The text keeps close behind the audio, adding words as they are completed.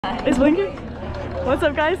It's blinking? What's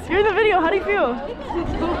up, guys? You're in the video. How do you feel?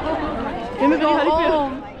 In the video, how do you feel?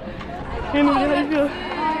 In the video, how do you feel?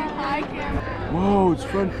 Whoa, it's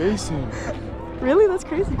front facing. Really? That's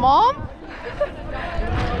crazy. Mom?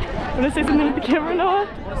 Wanna say something with the camera, Noah?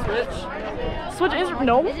 Switch. Switch is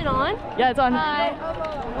no. Is it on? Yeah, it's on. Hi.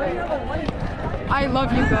 I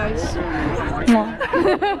love you guys.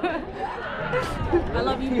 I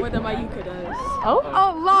love you more than my Yuka does. Oh?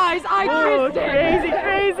 Oh, lies. I Whoa, kissed it. crazy,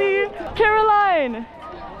 crazy. Caroline!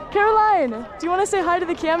 Caroline, do you want to say hi to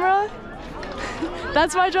the camera?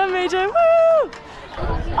 That's my drum major. Woo!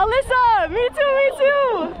 Alyssa, me too, me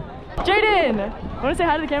too. Jaden, want to say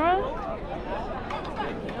hi to the camera?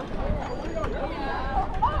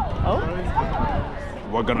 Oh?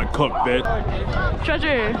 We're gonna cook, bitch.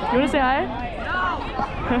 Treasure, you want to say hi?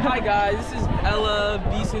 Hi guys, this is Ella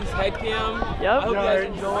Beeson's Headcam. Yep. I hope you guys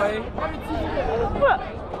enjoy.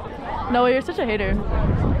 No, you're such a hater.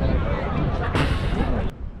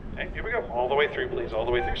 Okay, here we go. All the way through, please. All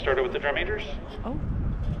the way through. Started with the drum majors. Oh.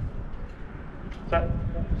 Set.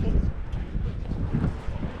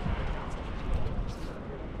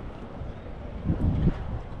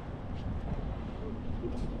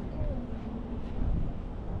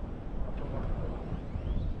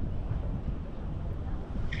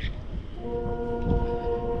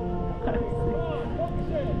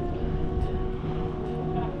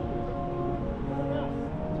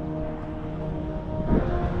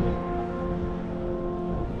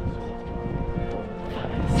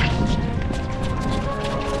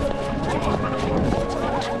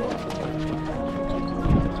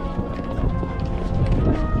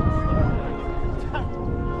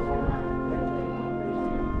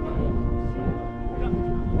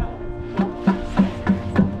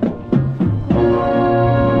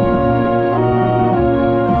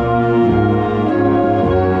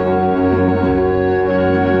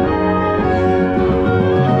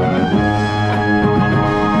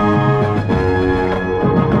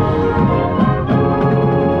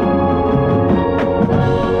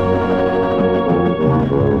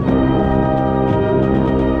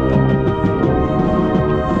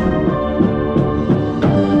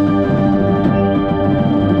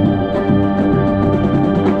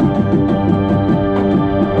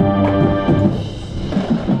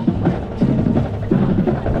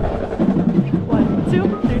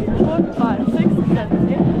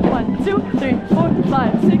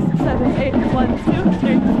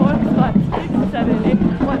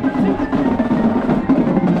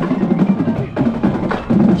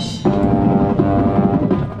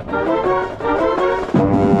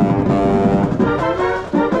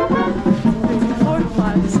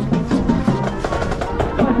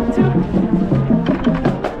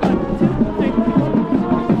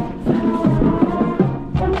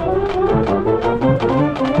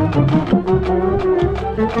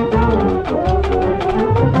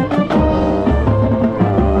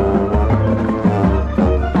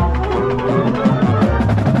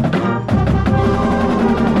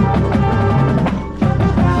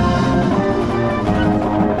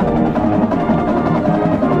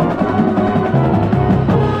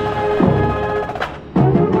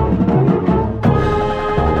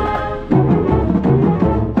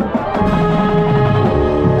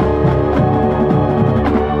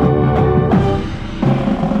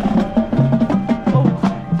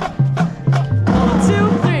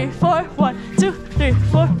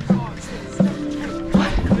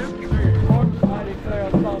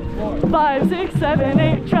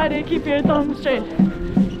 Try to keep your thumb straight.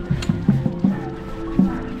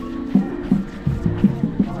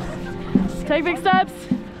 Take big steps.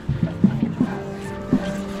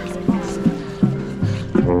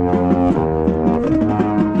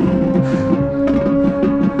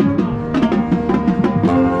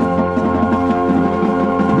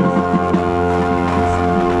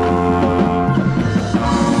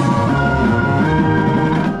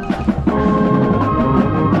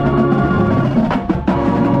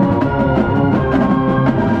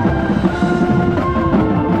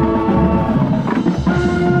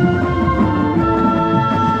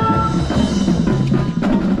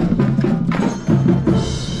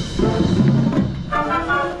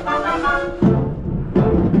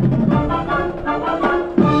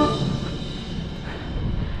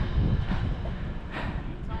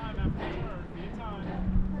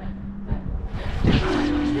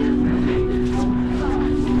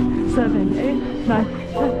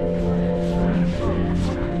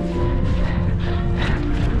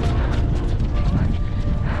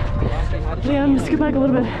 Liam, scoot back a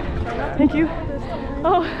little bit. Thank you.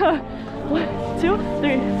 Oh, 1, 2,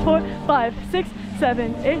 3, 4, 5, 6,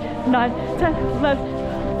 7, 8, 9, 10,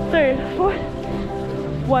 11, 3, 4.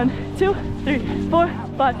 1, 2, 3, 4,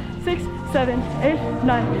 5, 6, 7, 8,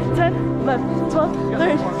 9, 10, 11, 12,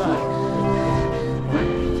 13, 14.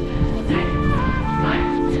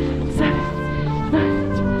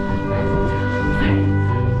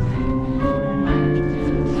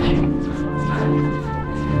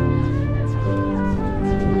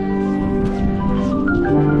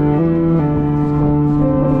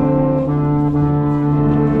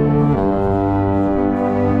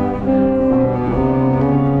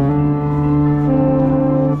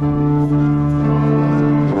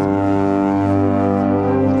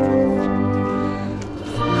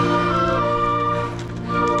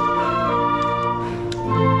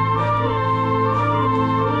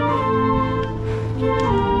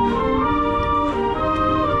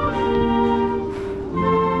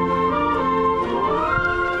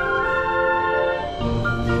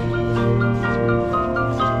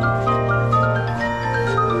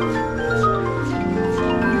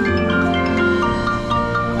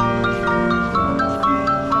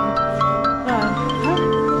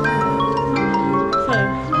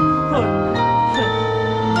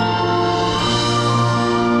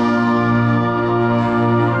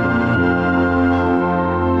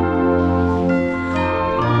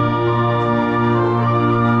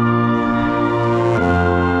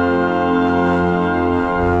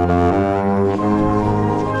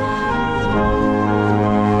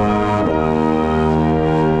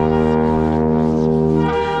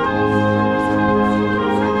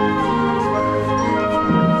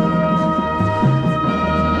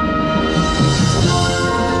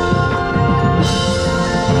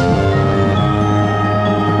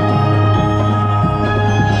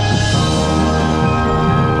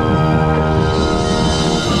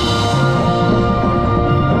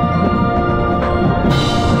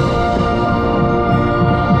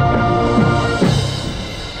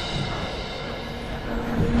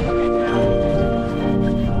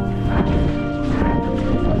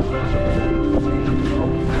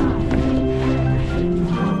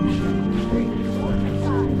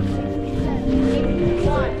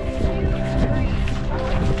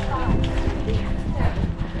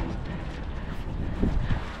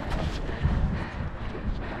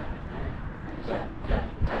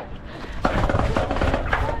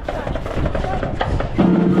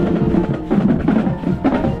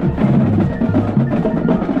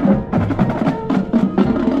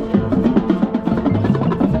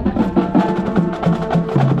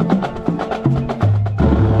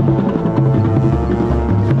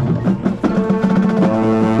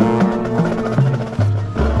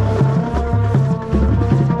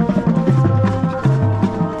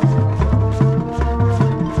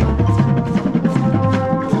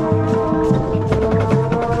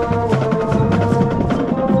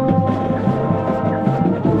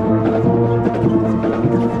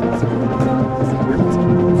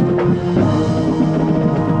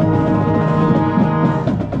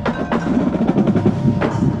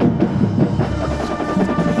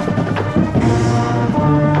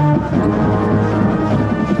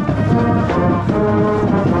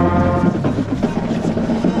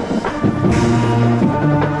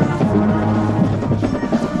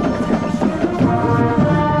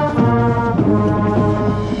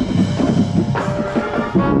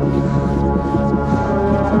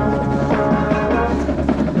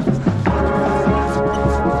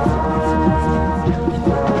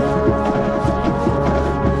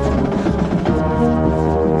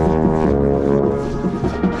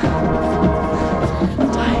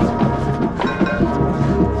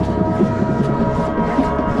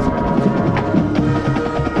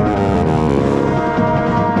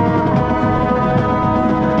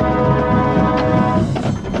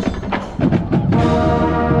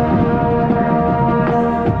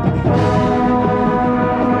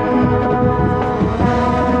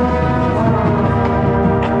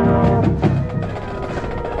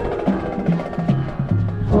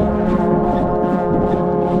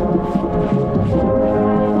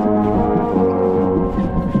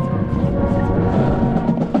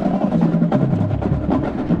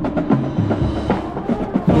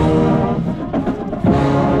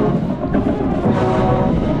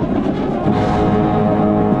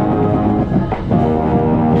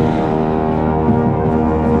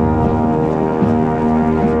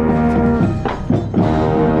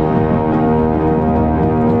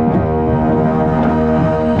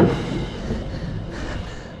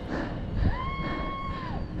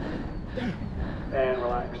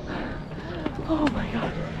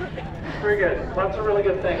 Very good. Lots of really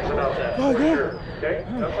good things about that. For sure. Okay,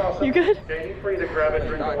 that's awesome. You good? Okay, need for you to grab a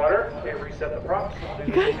drink of water. Okay, reset the props.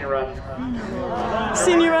 You good? Senior run.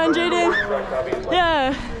 Senior run, Jaden.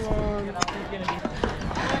 Yeah.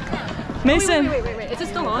 Mason. Wait. Is it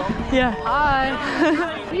still on? Yeah. Hi.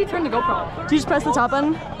 How do you turn the GoPro? Do you just press the top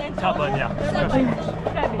button? Top button, yeah.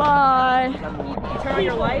 Bye. Turn on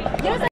your light? Yes.